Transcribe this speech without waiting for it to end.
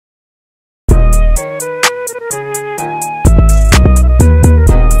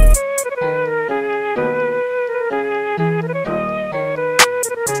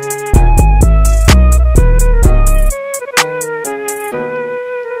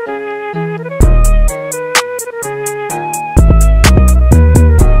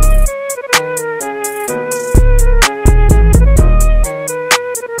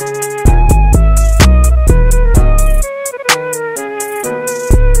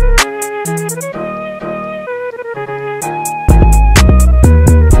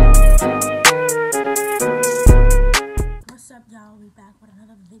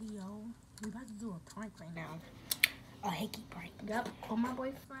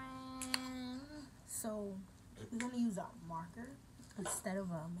So we're gonna use a marker instead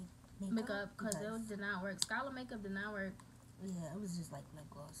of a makeup because it did not work. Scarlet makeup did not work. Yeah, it was just like lip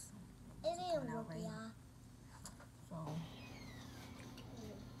gloss. It didn't work, y'all.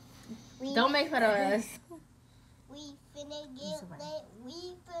 So don't make fun of us. We finna get lit.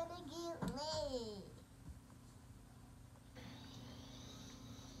 We finna get lit.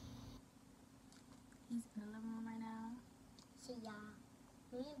 He's in the living room right now. So y'all,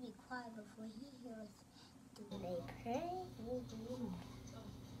 we need to be quiet before he hears do they crazy.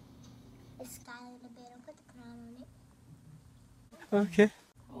 It's Sky in the bed. I'll put the crown on it. Okay.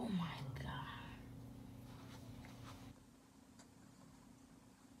 Oh my god.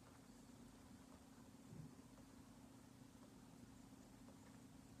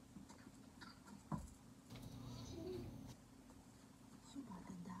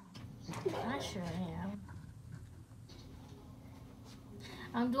 I sure am.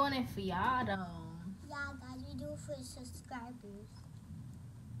 I'm doing it for y'all though. Yeah, guys, we do it for subscribers.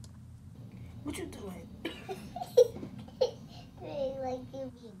 What you doing? They like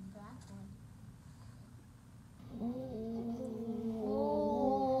give me a black one. Ooh.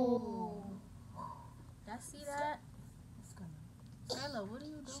 Y'all see that? Ella, what are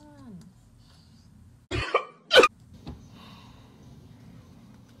you doing?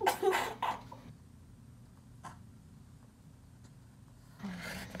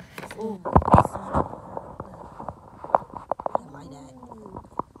 ooh. Like that.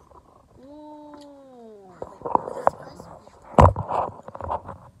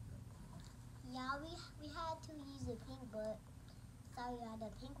 Yeah, we had to use the pink, but sorry, y'all, the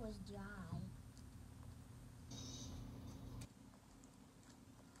pink was dry.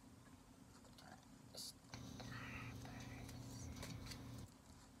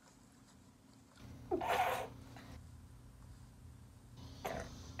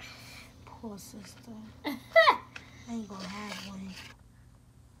 Poor sister. I ain't gonna have one.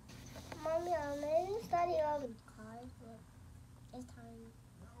 Mommy, I made you study all the cards, but it's time.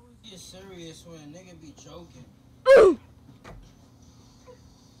 I always get serious when a nigga be choking. Oh,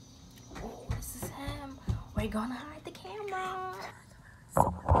 this is him. We're gonna hide the camera.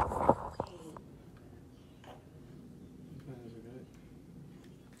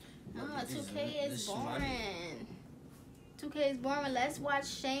 2K is boring. 2K is boring. Let's watch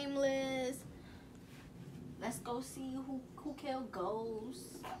Shameless. Let's go see who killed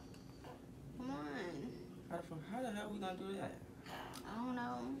Ghost. Come on. How the hell we gonna do that? I don't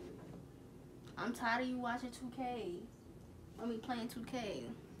know. I'm tired of you watching 2K. I mean playing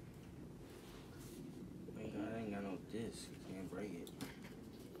 2K. I ain't got no disc. You can't break it.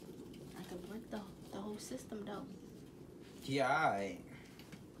 I can break the whole system though. Yeah, alright.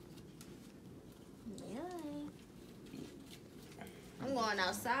 Yeah. I'm going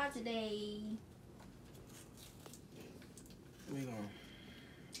outside today. Where we going?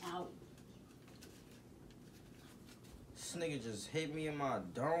 Out. This nigga just hit me in my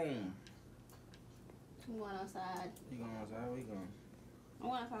dome. I'm going outside. You going outside? Where you going? I'm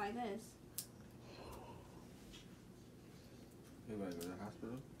going outside like this. We about to go to the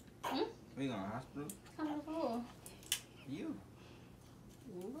hospital? Hmm? We going to the hospital? Come on, cool. You.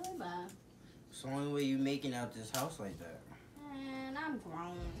 Bye bye. It's the only way you making out this house like that. And I'm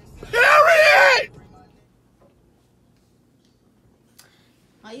grown. Period!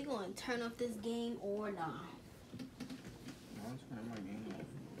 Are you going to turn off this game or not? I'm turning my game off.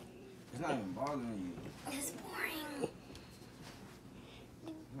 It's not even bothering you. It's boring.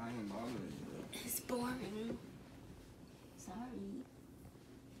 It's not even bothering you. It's boring. Sorry.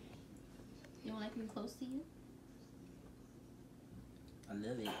 You don't like me close to you? I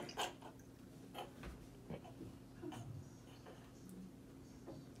love it.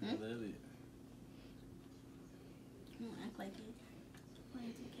 I love it. You don't act like it.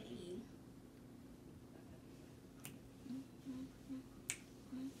 Playing 2K.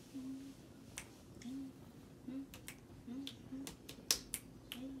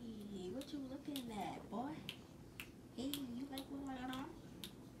 Hey, what you looking at, boy? Hey, you like what I got on?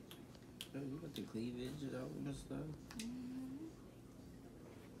 You got the cleavage out and stuff.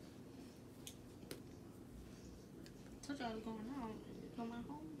 Told y'all I was going out for my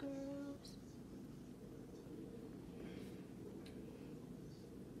homegirls.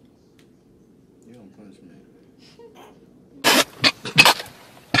 You don't punish me.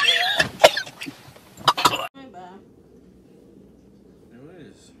 Hey, bye. You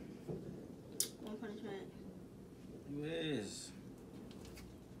is. No punishment. You is.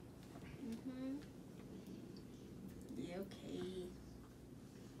 Yeah, okay.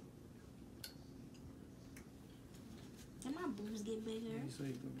 And my boobs get bigger. You say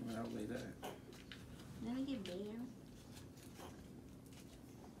you going out like that. Then I get bare.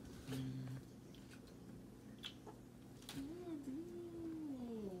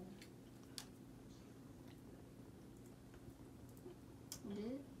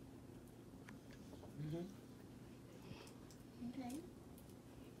 Okay.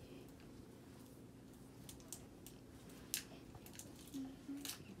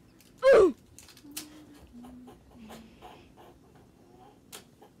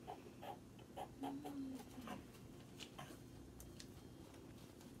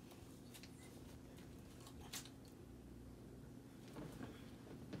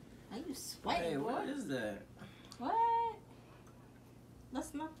 Are you sweating? Hey, what boy? is that? What?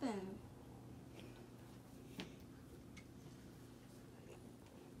 That's nothing.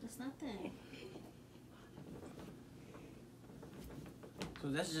 That's nothing. So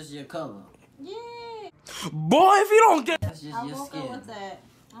that's just your color. Yeah. Boy, if you don't get. That's just I your woke skin. up with that.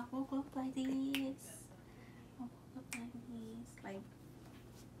 I woke up like this. I woke up like this. Like,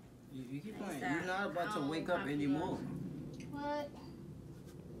 You keep Like playing. that. You're not about to Oh, wake up happy anymore. what?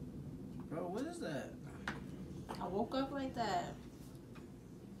 Bro, what is that? I woke up like that.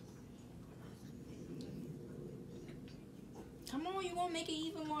 Come on, you gonna make it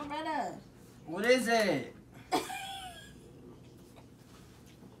even more redder. What is it?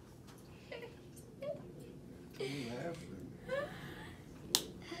 You laughing.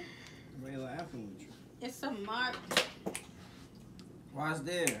 Why you laughing with you? It's a mark. Why's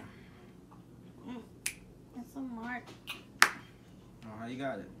there? It's a mark. Oh, how you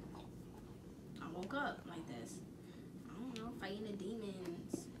got it? I woke up like this. I don't know, fighting the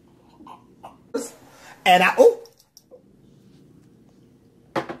demons. And I. Oh!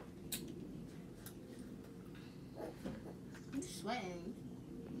 I'm sweating.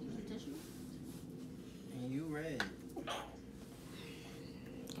 Tissue? And you red.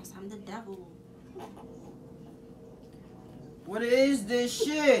 Guess I'm the devil. What is this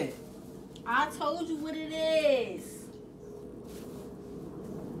shit? I told you what it is.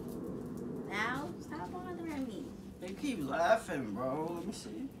 Now, stop bothering me. They keep laughing, bro. Let me see.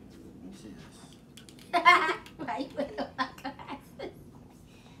 Let me see this. Why you put on my glasses?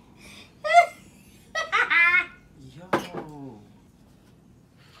 Yo.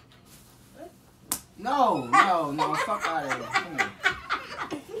 No. Fuck out of here. Come here.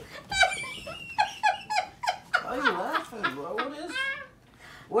 Why you laughing, bro? What is?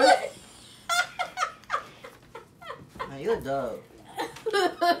 What? Man, you a dub. Who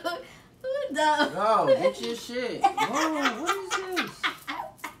dumb? No, get your shit. Whoa, what is this?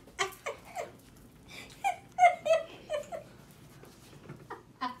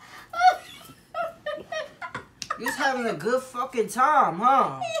 You was having a good fucking time,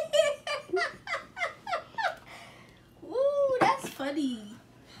 huh? Ooh, that's funny.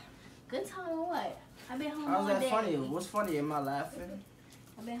 Good time or what? I've been home all How's that day. funny? What's funny? Am I laughing?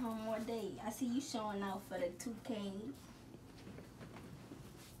 I've been home all day. I see you showing out for the 2K.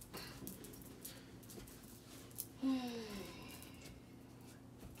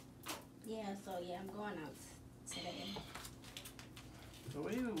 Yeah, so yeah, I'm going out today. So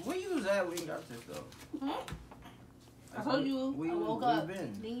where you was at when you got this though? I told you, Where I woke where up. you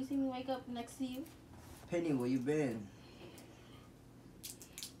been? Didn't you see me wake up next to you? Penny, where you been?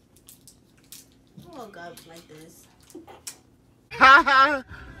 I woke up like this.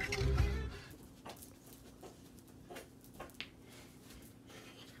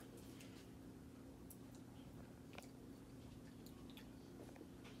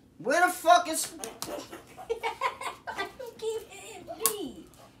 Where the fuck is? Why you keep hitting me?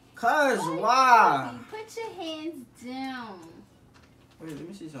 Cause why? Put your hands down. Wait, let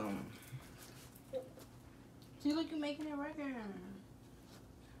me see something. See, look, you're making it record.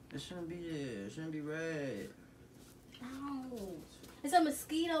 It shouldn't be there. It shouldn't be red. No. It's a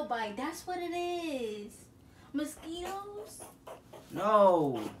mosquito bite. That's what it is. Mosquitoes?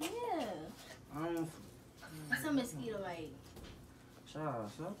 No. Yeah. I don't. It's a mosquito bite. Sha,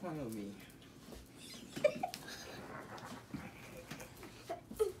 stop playing with me.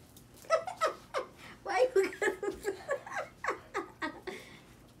 Why you gonna...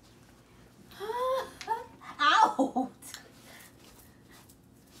 Out!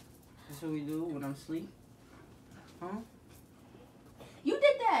 That's what we do when I'm asleep. Huh? You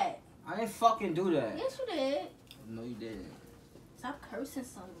did that. I didn't fucking do that. Yes, you did. No, you didn't. Stop cursing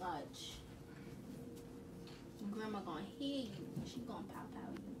so much. Your grandma gonna hear you. She gonna pow pow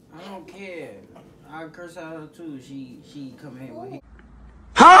you. I don't care. I curse at her too. She come here with Hickey.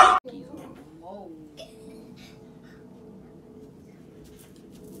 Huh? Whoa.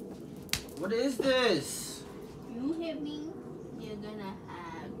 What is this? You hit me, you're gonna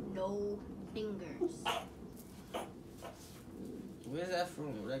have no fingers. that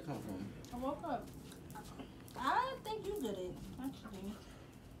from? Where'd that come from? I woke up. I think you did it. Actually.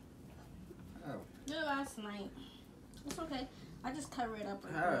 Oh. Did it last night. It's okay. I just cover it up.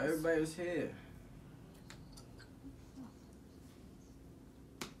 How? Everybody was here.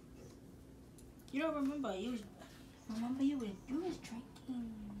 You don't remember? You was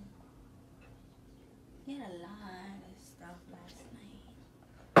drinking. You had a lot of stuff last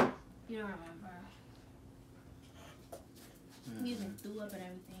night. You don't remember? You even threw up and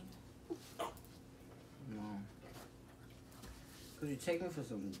everything. No. Cause you take me for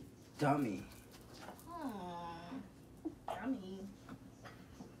some dummy. Aww. Dummy.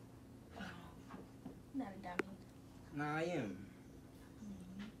 Not a dummy. Nah, I am.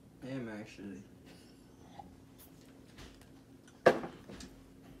 I am actually.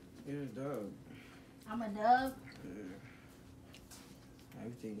 You're a dub. I'm a dub. Yeah.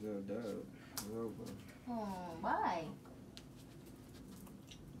 Everything's a dub. Oh, why?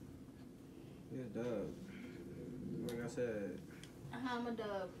 You're a dub. Like I said. I'm a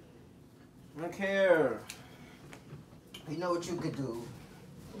dub. I don't care. You know what you could do.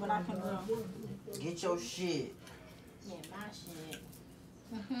 What I can do. Get your shit. Yeah, my shit.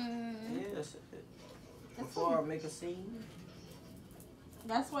 Yes. Before I make a scene.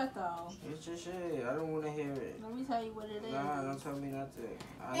 That's what though. Get your shit. I don't want to hear it. Let me tell you what it is. Nah, don't tell me nothing.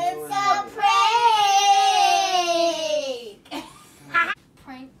 I know It's what a it prank.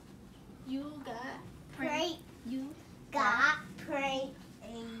 Prank. You got Prank. You Got prank.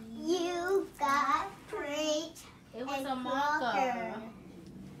 You got prank. It was And a marker.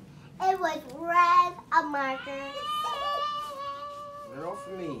 It was red, a marker. Get off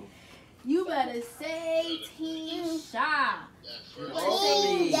of me. You better say Team Sha. Get off of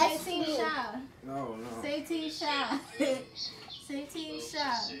me. Say Team Sha. No, no. Say Team Sha. Say Team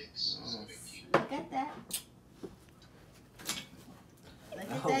Sha. No. Look at that. Look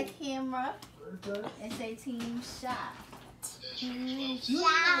at that camera. And say Team Sha. Team You Sha.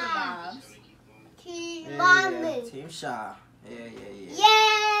 remember Bob's. Team Yeah, Mommy. Team Sha. Yeah. Yay!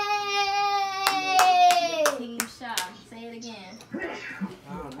 Team Sha. Say it again. I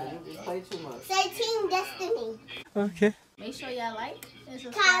don't know. You play too much. Say Team Destiny. Okay. Make sure y'all like and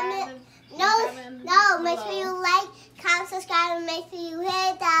subscribe. Comment. No, make sure you like, comment, subscribe, and make sure you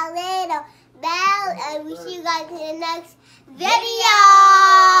hit that little bell. And we see you guys in the next video.